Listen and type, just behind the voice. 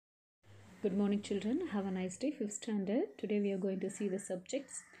Good morning, children. Have a nice day. 5th standard. Today we are going to see the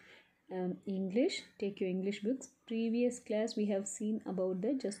subjects. English. Take your English books. Previous class we have seen about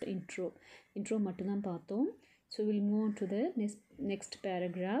the just intro. Intro mattum paathom. So we'll move on to the next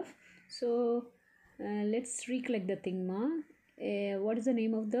paragraph. So let's recollect the thing, ma. What is the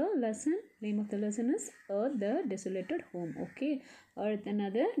name of the lesson? Name of the lesson is Earth, the Desolated Home. Okay. Earth,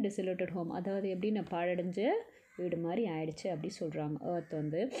 another desolated home. அதாவது எப்படி நான் பாழடைஞ்ச வீடு மாதிரி ஆயிடுச்சு அப்படி சொல்கிறாங்க earth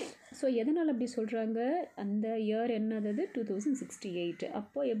வந்து. So எதனால் அப்படி சொல்கிறாங்க? அந்த இயர் என்னது 2068.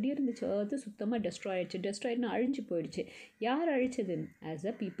 அப்போ எப்படி இருந்துச்சு? ஏர்த்து சுத்தமாக டெஸ்ட்ராய் ஆகிடுச்சு. டெஸ்ட்ராய்ட்னா அழிஞ்சு போயிடுச்சு. யார் அழிச்சது? As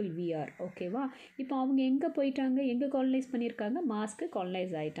a people we are. ஓகேவா? இப்போ அவங்க எங்கே போயிட்டாங்க? எங்கே காலனைஸ் பண்ணியிருக்காங்க? மாஸ்க்கு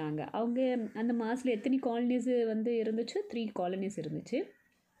காலனைஸ் ஆகிட்டாங்க. அவங்க அந்த மாஸில் எத்தனை காலனிஸ் வந்து இருந்துச்சு? 3 காலனிஸ் இருந்துச்சு.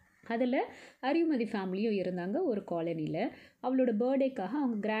 அதில் அறிவுமதி ஃபேமிலியும் இருந்தாங்க ஒரு காலனியில். அவளோட பர்த்டேக்காக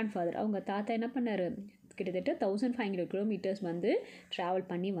அவங்க கிராண்ட் ஃபாதர், அவங்க தாத்தா என்ன பண்ணார்? கிட்டத்தட்ட 1500 கிலோமீட்டர்ஸ் வந்து ட்ராவல்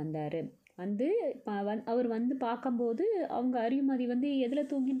பண்ணி வந்தார். வந்து அவர் வந்து பார்க்கும்போது அவங்க அறிவுமதி வந்து எதில்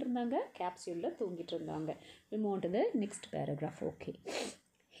தூங்கிட்டு இருந்தாங்க? கேப்சூலில் தூங்கிட்டு இருந்தாங்க. We'll move on to the next paragraph. Okay.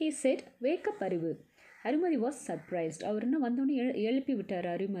 He said, wake up அறிவு. Arivumathi was surprised. அவர் என்ன வந்தோடனே எழுப்பி விட்டார்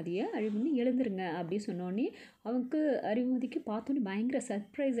அறிவுமதியை. அறிவுமதி எழுந்துருங்க அப்படி சொன்னோடனே அவங்களுக்கு அறிவுமதிக்கு பார்த்தோன்னே பயங்கர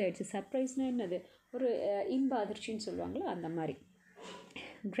சர்ப்ரைஸ் ஆகிடுச்சு. சர்ப்ரைஸ்னால் என்னது? ஒரு இன்ப அதிர்ச்சின்னு சொல்லுவாங்களோ அந்த மாதிரி.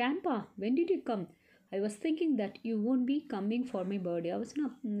 Grandpa, when did you come? I was thinking that you won't be coming for my birthday. அவசனா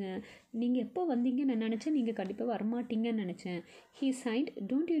நீங்கள் எப்போ வந்தீங்க நான் நினச்சேன் நீங்கள் கண்டிப்பாக வரமாட்டீங்கன்னு நினச்சேன். He signed,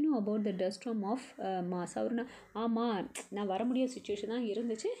 don't you know about the dust storm of Mars? அவருனா ஆமாம், நான் வர முடியாத சுச்சுவேஷன் தான்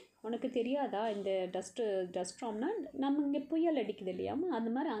இருந்துச்சு. உனக்கு தெரியாதா இந்த டஸ்ட் ஸ்டார்ம்னா நம்ம இங்கே புயல் அடிக்குது இல்லையாமா, அந்த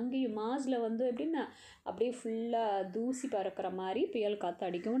மாதிரி அங்கேயும் மாஸில் வந்து எப்படின்னா அப்படியே ஃபுல்லாக தூசி பறக்கிற மாதிரி புயல் காற்று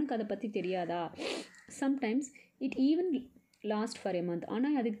அடிக்கும். உனக்கு அதை பற்றி தெரியாதா? Sometimes it even last for a month.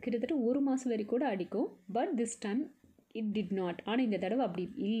 ஆனால் அதுக்கு கிட்டத்தட்ட ஒரு மாதம் வரைக்கும் கூட அடிக்கும். But this time it did not. ஆனால் இந்த தடவை அப்படி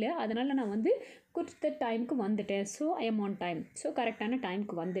இல்லை. அதனால் நான் வந்து குறித்த டைமுக்கு வந்துட்டேன். So I am on time. So கரெக்டான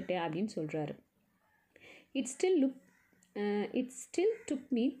டைமுக்கு வந்துட்டேன் அப்படின்னு சொல்கிறாரு. It still took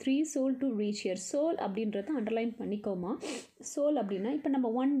me 3 soul to reach here. Soul அப்படின்றத அண்டர்லைன் பண்ணிக்கோமா. சோல் அப்படின்னா இப்போ நம்ம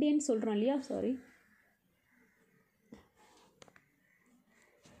 1 டேன்னு சொல்கிறோம் இல்லையா? சாரி,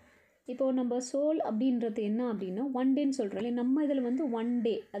 இப்போது நம்ம சோல் அப்படின்றது என்ன அப்படின்னா 1 டேன்னு சொல்கிறோம் இல்லையா? நம்ம இதில் வந்து 1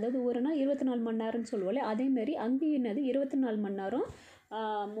 டே, அதாவது ஒரு நாள் 24 மணி நேரம்னு சொல்லுவோம்ல. அதேமாரி அங்கேயும் என்னது 24 மணி நேரம்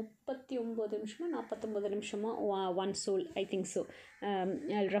 39 நிமிஷமா 49 நிமிஷமா 1 soul, ஐ திங்க் ஸோ.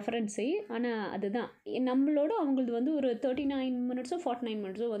 ரெஃபரன்ஸை ஆனால் அதுதான் நம்மளோட அவங்களது வந்து ஒரு 39 மினிட்ஸோ 49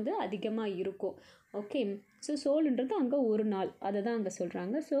 மினிட்ஸோ வந்து அதிகமாக இருக்கும். ஓகே. ஸோ சோல்ன்றது அங்கே ஒரு நாள், அதை தான் அங்கே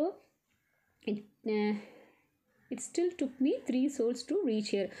சொல்கிறாங்க. So it still took me 3 souls to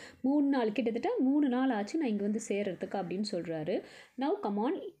reach here. 3 நாள், கிட்டத்தட்ட 3 நாள் ஆச்சு நான் இங்கே வந்து சேர்கிறதுக்கு அப்படின்னு சொல்கிறாரு. Now come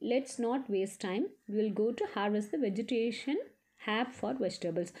on, let's not waste time, will go to harvest the vegetation ஹேப் for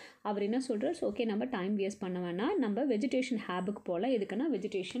vegetables. அவர் என்ன சொல்கிறார்? ஓகே, நம்ம டைம் வேஸ்ட் பண்ண வேணாம், நம்ம வெஜிடேஷன் ஹேபுக்கு போகலாம். எதுக்குன்னா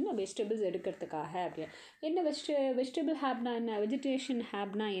வெஜிடபிள்ஸ் எடுக்கிறதுக்காக. அப்படி என்ன வெஜிடபிள் ஹேப்னா என்ன? வெஜிடேஷன்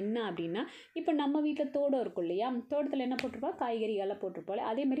ஹேப்னா என்ன அப்படின்னா, இப்போ நம்ம வீட்டில் தோட்டம் இருக்கும் இல்லையா? தோட்டத்தில் என்ன போட்டிருப்பா? காய்கறியெல்லாம் போட்டிருப்போம்.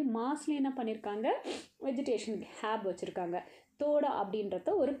 அதேமாதிரி மாஸ்லேயும் என்ன பண்ணியிருக்காங்க? வெஜிடேஷன் ஹேப் வச்சுருக்காங்க. தோடம்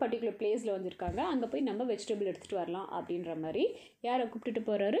அப்படின்றத ஒரு பர்டிகுலர் பிளேஸில் வந்துருக்காங்க. அங்கே போய் நம்ம வெஜிடபிள் எடுத்துகிட்டு வரலாம் அப்படின்ற மாதிரி யாரை கூப்பிட்டுட்டு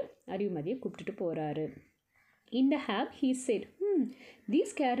போகிறாரு? அறிவுமதியை கூப்பிட்டுட்டு போகிறாரு. In the hab, he said,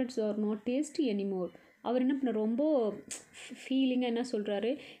 these carrots are not tasty anymore. அவர் என்ன பண்ண ரொம்ப ஃபீலிங்காக என்ன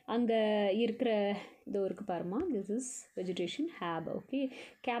சொல்கிறாரு? அங்கே இருக்கிற இதோ இருக்குது பாருமா, திஸ் இஸ் வெஜிடேஷன் ஹேப். ஓகே.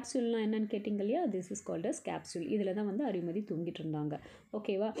 கேப்சூல்னால் என்னன்னு கேட்டிங்க இல்லையா? This is called as capsule. இதில் தான் வந்து அறிவுமதி தூங்கிட்டு இருந்தாங்க.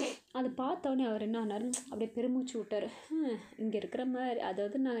 ஓகேவா? அதை பார்த்தோன்னே அவர் என்ன ஆனார்? அப்படியே பெருமூச்சு விட்டார். இங்கே இருக்கிற மாதிரி,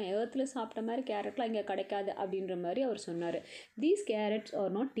 அதாவது நான் ஏர்த்தில் சாப்பிட்ட மாதிரி கேரட்லாம் இங்கே கிடைக்காது அப்படின்ற மாதிரி அவர் சொன்னார். These carrots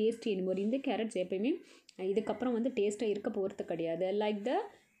R not tasty anymore. இந்த கேரட்ஸ் எப்பயுமே இதுக்கப்புறம் வந்து டேஸ்ட்டாக இருக்க போகிறது கிடையாது. Like the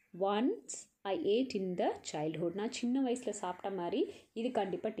ones I ate in the childhood. நான் சின்ன வயசில் சாப்பிட்ட மாதிரி இது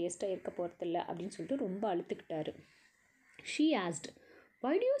கண்டிப்பாக டேஸ்ட்டாக இருக்க போகிறதில்ல அப்படின்னு சொல்லிட்டு ரொம்ப அழுத்துக்கிட்டாரு. She asked,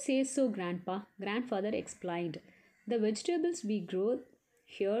 why do you say so grandpa? Grandfather explained, the vegetables we grow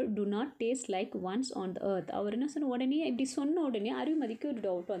here do not taste like ones on the earth. அவர் என்ன சொன்ன உடனே, இப்படி சொன்ன உடனே அறிவுமதிக்கு ஒரு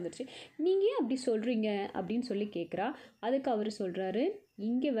டவுட் வந்துருச்சு. நீங்கள் ஏன் அப்படி சொல்கிறீங்க அப்படின்னு சொல்லி கேட்குறா. அதுக்கு அவர் சொல்கிறாரு,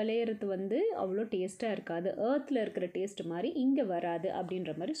 இங்கே விளையிறது வந்து அவ்வளோ டேஸ்ட்டாக இருக்காது, ஏர்த்தில் இருக்கிற டேஸ்ட் மாதிரி இங்கே வராது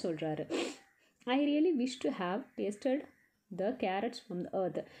அப்படின்ற மாதிரி சொல்கிறாரு. I really wish to have tasted the carrots from the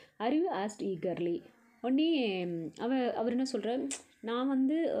earth. அறிவு ஆஸ்ட் ஈகர்லி. உடனே அவர் என்ன சொல்கிறார்? நான்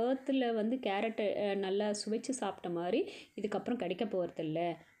வந்து ஏர்த்தில் வந்து கேரட்டை நல்லா சுவைச்சு சாப்பிட்ட மாதிரி இதுக்கப்புறம் கிடைக்க போகிறதில்ல.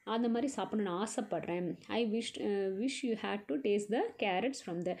 அந்த மாதிரி சாப்பிடணுன்னு ஆசைப்பட்றேன். I wish you had to taste the carrots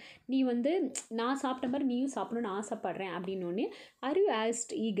from the. நீ வந்து நான் சாப்பிட்ட மாதிரி நீயும் சாப்பிடணுன்னு ஆசைப்பட்றேன் அப்படின்னோடனே அறிவு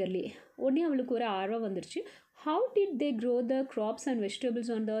ஆஸ்ட் ஈகர்லி. உடனே அவளுக்கு ஒரு ஆர்வம் வந்துருச்சு. how did they grow the crops and vegetables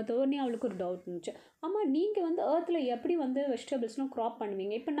on the earth? உடனே அவளுக்கு ஒரு டவுட் இருந்துச்சு. ஆமாம், நீங்கள் வந்து earthல எப்படி வந்து வெஜிடபிள்ஸ்லாம் க்ராப்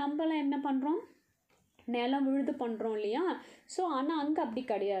பண்ணுவீங்க? இப்போ நம்மலாம் என்ன பண்ணுறோம், நிலம் விழுது பண்ணுறோம் இல்லையா? ஸோ ஆனால் அங்கே அப்படி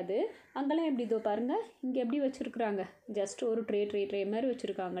கிடையாது. அங்கெல்லாம் எப்படி இதோ பாருங்கள், இங்கே எப்படி வச்சுருக்குறாங்க, ஜஸ்ட் ஒரு ட்ரே மாதிரி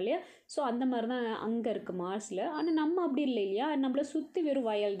வச்சுருக்காங்க இல்லையா? ஸோ அந்த மாதிரி தான் அங்கே இருக்குது மார்ஸில். ஆனால் நம்ம அப்படி இல்லை இல்லையா? நம்மளை சுற்றி வெறும்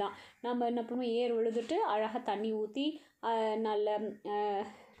வயல் தான். நம்ம என்ன பண்ணுவோம், ஏர் விழுதுட்டு அழகாக தண்ணி ஊற்றி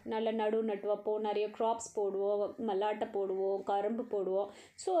நல்ல நட்டு வைப்போம், நிறைய க்ராப்ஸ் போடுவோம், மல்லாட்டை போடுவோம், கரும்பு போடுவோம்.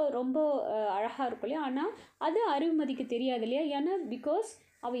 ஸோ ரொம்ப அழகாக இருக்கும் இல்லையா? ஆனால் அது அறிவுமதிக்கு தெரியாது இல்லையா? ஏன்னா பிகாஸ்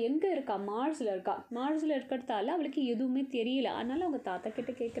அவள் எங்கே இருக்கா, மார்ஸில் இருக்கா. மார்ஸில் இருக்கிறதால அவளுக்கு எதுவுமே தெரியல. அதனால் அவங்க தாத்தா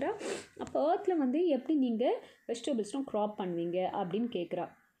கிட்டே கேட்குறா, அப்போ ஏர்த்தில் வந்து எப்படி நீங்கள் வெஜிடபிள்ஸ்லாம் க்ராப் பண்ணுவீங்க அப்படின்னு கேட்குறா.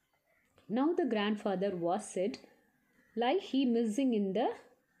 Now the grand father was set like he missing in the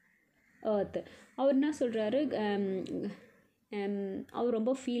earth. அவர் என்ன சொல்கிறாரு, அவர்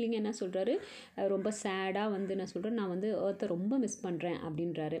ரொம்ப ஃபீலிங் என்ன சொல்கிறாரு, ரொம்ப சேடாக வந்து என்ன சொல்கிறேன், நான் வந்து earth ரொம்ப மிஸ் பண்ணுறேன்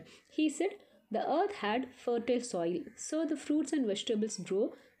அப்படின்றாரு. He said the earth had fertile soil, so the fruits and vegetables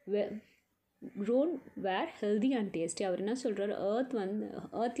grown were healthy and tasty. அவர் என்ன சொல்கிறாரு,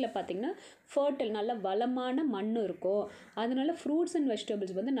 earthல பார்த்திங்கன்னா ஃபர்டைல் நல்ல வளமான மண் இருக்கும், அதனால ஃப்ரூட்ஸ் அண்ட்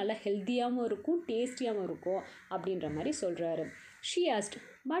வெஜிடபிள்ஸ் வந்து நல்லா ஹெல்த்தியாகவும் இருக்கும், டேஸ்டியாகவும் இருக்கும் அப்படின்ற மாதிரி சொல்கிறாரு. She asked,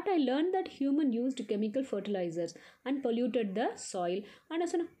 but I learned that human used chemical fertilizers and polluted the soil.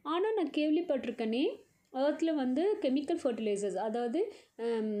 ஆனால் நான் கேள்விப்பட்டிருக்கேனே, earthல வந்து கெமிக்கல் ஃபர்டிலைசர்ஸ், அதாவது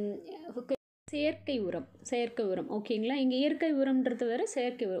செயற்கை உரம் ஓகேங்களா? இங்கே இயற்கை உரம்ன்றது வேறு,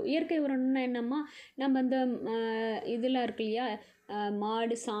 செயற்கை உரம். இயற்கை உரம்னா என்னம்மா, நம்ம இந்த இதெல்லாம் இருக்கு இல்லையா,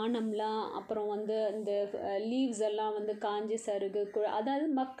 மாடு சாணம்லாம், அப்புறம் வந்து இந்த லீவ்ஸ் எல்லாம் வந்து காஞ்சி சருகு அதாவது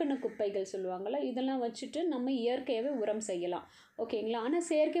மக்கின குப்பைகள் சொல்லுவாங்கள்ல, இதெல்லாம் வச்சுட்டு நம்ம இயற்கையாகவே உரம் செய்யலாம் ஓகேங்களா? ஆனால்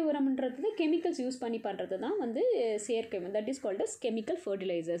செயற்கை உரம்ன்றது கெமிக்கல்ஸ் யூஸ் பண்ணி பண்ணுறது தான் வந்து செயற்கை, that is called as chemical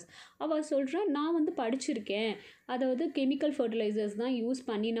fertilisers. அவள் சொல்கிறா, நான் வந்து படிச்சிருக்கேன், அதாவது கெமிக்கல் ஃபர்டிலைசர்ஸ் தான் யூஸ்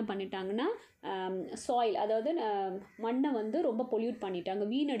பண்ணி என்ன பண்ணிட்டாங்கன்னா சாயில், அதாவது மண்ணை வந்து ரொம்ப பொல்யூட் பண்ணிட்டாங்க,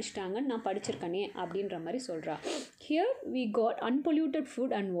 வீணடிச்சிட்டாங்கன்னு நான் படிச்சிருக்கேனே அப்படின்ற மாதிரி சொல்கிறா. Here we got unpolluted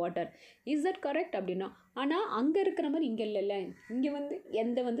food and water, is that correct அப்படின்னா? ஆனால் அங்கே இருக்கிற மாதிரி இங்கே இல்லைல்ல, இங்கே வந்து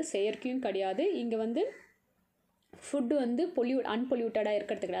எந்த வந்து செயற்கையும் கிடையாது, இங்கே வந்து ஃபுட்டு வந்து அன்பொல்யூட்டடாக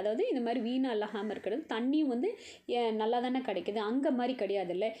இருக்கிறது கிடையாது, அதாவது இந்த மாதிரி வீணாக இல்லாமல் இருக்கிறது, தண்ணியும் வந்து நல்லா தானே கிடைக்கிது, அங்கே மாதிரி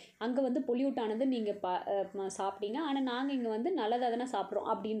கிடையாது இல்லை, அங்கே வந்து பொல்யூட் ஆனது நீங்கள் சாப்பிட்டீங்க, ஆனால் நாங்கள் இங்கே வந்து நல்லதாக தானே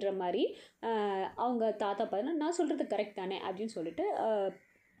சாப்பிட்றோம் அப்படின்ற மாதிரி அவங்க தாத்தா பார்த்தீங்கன்னா, நான் சொல்கிறது கரெக்ட் தானே அப்படின்னு சொல்லிட்டு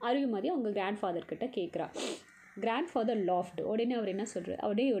அறிவுமதி அவங்க கிராண்ட் ஃபாதர்கிட்ட கேட்குறா. Grand father loft. உடனே அவர் என்ன சொல்கிறார்,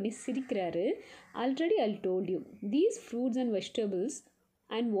 உடனே சிரிக்கிறாரு. Already I told you these fruits and vegetables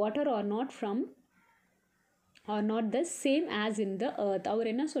and water R not the same as in the earth. அவர்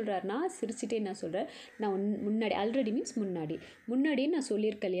என்ன சொல்கிறாருன்னா, சிரிச்சுட்டே என்ன சொல்கிறார், நான் முன்னாடி ஆல்ரெடி மீன்ஸ் முன்னாடியே நான்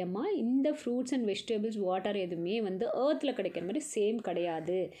சொல்லியிருக்கேன் இல்லையம்மா, இந்த ஃப்ரூட்ஸ் அண்ட் வெஜிடபிள்ஸ் வாட்டர் எதுவுமே வந்து earthல கிடைக்கிற மாதிரி சேம்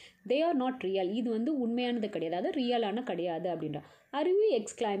கிடையாது, தே ஆர் நாட் ரியல், இது வந்து உண்மையானது கிடையாது, அது ரியலான கிடையாது அப்படின்றா. அருவி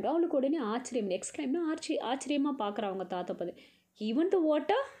எக்ஸ்கிளைம்ட். அவளுக்கு உடனே ஆச்சரியம், எக்ஸ்கிளைம்னா ஆச்சரியமாக பார்க்குறா அவங்க தாத்தா பார்த்து. ஈவன் த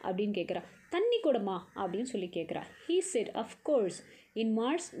வாட்டர் அப்படின்னு கேட்குறா, தண்ணி கூடமா அப்படின்னு சொல்லி கேட்குறா. He set, of course in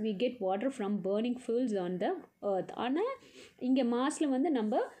Mars we get water from burning fuels on the earth. ஆனால் இங்கே மார்ஸில் வந்து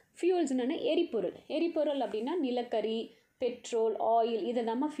நம்ம ஃபியூல்ஸ்னா எரிபொருள் அப்படின்னா நிலக்கரி, பெட்ரோல், ஆயில், இதை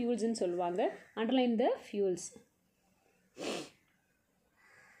தான் ஃபியூல்ஸ்ன்னு சொல்லுவாங்க. அண்டர்லைன் த ஃபியூல்ஸ்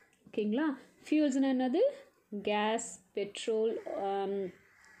ஓகேங்களா? ஃபியூல்ஸ்னால் என்னது, கேஸ், பெட்ரோல்,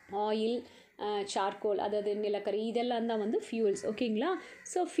 ஆயில், சார்கோல், அதாவது நிலக்கரி, இதெல்லாம் தான் வந்து ஃபியூல்ஸ் ஓகேங்களா?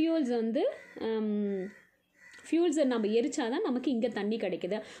 ஸோ ஃபியூல்ஸ் வந்து ஃபியூல்ஸை நம்ம எரிச்சாதான் நமக்கு இங்கே தண்ணி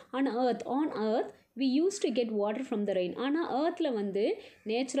கிடைக்குது. ஆனால் on earth we used to get water from the rain. ஆனால் earthல வந்து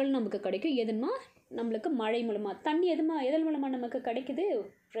நேச்சுரல் நமக்கு கிடைக்கும், எதுனா நம்மளுக்கு மழை மூலமாக, தண்ணி எதன் மூலமாக நமக்கு கிடைக்குது,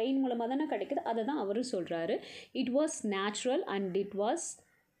 ரெயின் மூலமாக தானே கிடைக்குது, அதை தான் அவரும் சொல்கிறாரு. It was natural and it was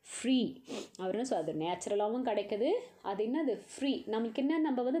free. அவர் என்ன அது நேச்சுரலாகவும் கிடைக்குது, அது என்னது ஃப்ரீ. நமக்கு என்ன,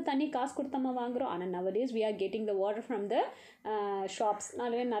 நம்ம வந்து தண்ணி காசு கொடுத்தாம வாங்குகிறோம், ஆனால் nowadays we are getting the water from the shops.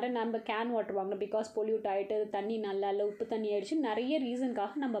 நிறைய நம்ம கேன் வாட்டர் வாங்குறோம், பிகாஸ் பொல்யூட் ஆகிட்டு தண்ணி நல்லா இல்லை, உப்பு தண்ணி ஆகிடுச்சு, நிறைய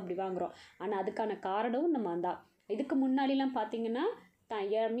ரீசனுக்காக நம்ம அப்படி வாங்குகிறோம். ஆனால் அதுக்கான காரணமும் நம்ம தான். இதுக்கு முன்னாடிலாம் பார்த்திங்கன்னா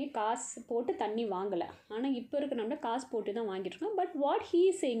யாருமே காசு போட்டு தண்ணி வாங்கலை, ஆனால் இப்போ இருக்க நம்ம காசு போட்டு தான் வாங்கிட்டுருக்கோம். But what he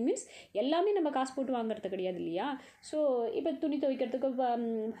saying means எல்லாமே நம்ம காசு போட்டு வாங்குறது கிடையாது இல்லையா? ஸோ இப்போ துணி துவைக்கிறதுக்கு,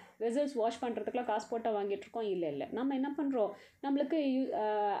 வெசல்ஸ் வாஷ் பண்ணுறதுக்குலாம் காசு போட்டால் வாங்கிட்டுருக்கோம், இல்லை நம்ம என்ன பண்ணுறோம், நம்மளுக்கு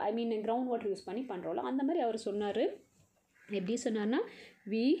ஐ மீன் கிரவுண்ட் வாட்டர் யூஸ் பண்ணி பண்ணுறோம்ல, அந்த மாதிரி அவர் சொன்னார். எப்படி சொன்னார்னா,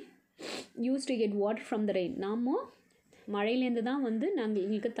 we use to get water from the rain, நாம மழையிலேருந்து தான் வந்து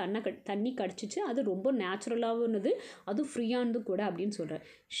எங்களுக்கு தண்ணி கிடச்சிச்சு, அது ரொம்ப நேச்சுரலாகவும் இருந்தது, அதுவும் ஃப்ரீயானது கூட அப்படின்னு சொல்கிறேன்.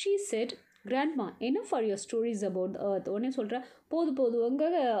 ஷீ செட், கிராண்ட்மா என்ன for your stories about the earth உடனே சொல்கிறா போது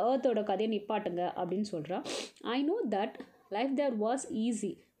உங்கள் ஏர்த்தோட கதையை நிப்பாட்டுங்க அப்படின்னு சொல்கிறா. I know that life there was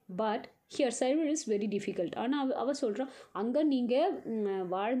easy but here server is very difficult. ஆனால் அவள் சொல்கிறான் அங்கே நீங்கள்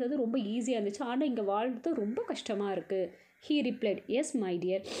வாழ்ந்தது ரொம்ப ஈஸியாக இருந்துச்சு, ஆனால் இங்கே வாழ்ந்தது ரொம்ப கஷ்டமாக இருக்குது. He replied S my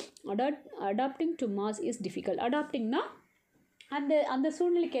dear, adapting to mass is difficult. அடாப்டிங்னா அந்த அந்த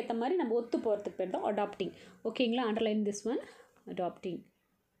சூழ்நிலைக்கு ஏற்ற மாதிரி நம்ம ஒத்து போகிறதுக்கு பேர் தான் அடாப்டிங். ஓகேங்களா, underline this one, adapting.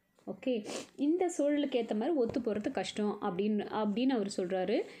 Okay, இந்த சூழலுக்கு ஏற்ற மாதிரி ஒத்து போகிறது கஷ்டம் அப்படின்னு அவர்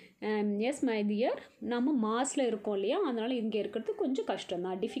சொல்கிறாரு. எஸ் மை டியர், நம்ம மாஸில் இருக்கோம் இல்லையா, அதனால் இங்கே இருக்கிறது கொஞ்சம் கஷ்டம்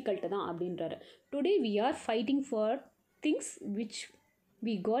தான், டிஃபிகல்ட்டு தான் அப்படின்றாரு. Today we are fighting for things which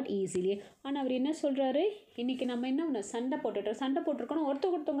we got easily. ஆனால் அவர் என்ன சொல்கிறாரு, இன்றைக்கி நம்ம என்ன சண்டை போட்டிருக்கோம்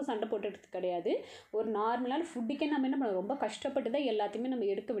ஒருத்தவங்க சண்டை போட்டுறது கிடையாது. ஒரு நார்மலான ஃபுட்டுக்கே நம்ம என்ன பண்ண ரொம்ப கஷ்டப்பட்டு தான் எல்லாத்தையுமே நம்ம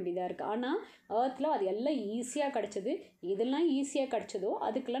எடுக்க வேண்டியதாக இருக்குது. ஆனால் ஏர்த்தில் அது எல்லாம் ஈஸியாக கிடச்சிது. இதெல்லாம் ஈஸியாக கிடச்சதோ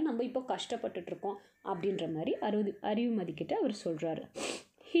அதுக்கெல்லாம் நம்ம இப்போ கஷ்டப்பட்டுட்ருக்கோம் அப்படின்ற மாதிரி அறிவுமதிக்கிட்ட அவர் சொல்கிறாரு.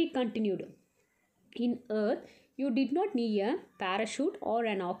 He continued, in earth you did not need a parachute or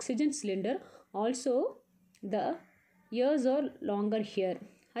an oxygen cylinder. Also the years are longer here.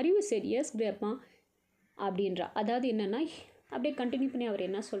 அறிவு said yes grandma அப்படின்றா. அதாவது என்னென்னா அப்படியே கண்டினியூ பண்ணி அவர்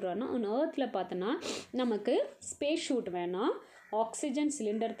என்ன சொல்கிறாருன்னா, ஏர்த்தில் பார்த்தோன்னா நமக்கு ஸ்பேஸ் ஷூட் வேணாம், ஆக்சிஜன்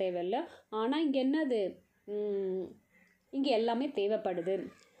சிலிண்டர் தேவையில்லை, ஆனால் இங்கே என்னது இங்கே எல்லாமே தேவைப்படுது.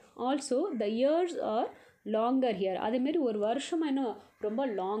 Also the years R longer here. அதேமாரி ஒரு வருஷம் என்ன ரொம்ப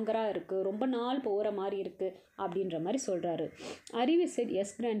லாங்கராக இருக்குது, ரொம்ப நாள் போகிற மாதிரி இருக்குது அப்படின்ற மாதிரி சொல்கிறாரு. அறிவு செட்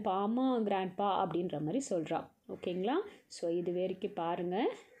எஸ் கிராண்ட்பா, ஆமாம் கிராண்ட்பா அப்படின்ற மாதிரி சொல்கிறா. ஓகேங்களா, ஸோ இது வரைக்கும்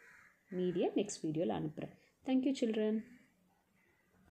பாருங்கள், மீடியா நெக்ஸ்ட் வீடியோவில் அனுப்புகிறேன். Thank you children.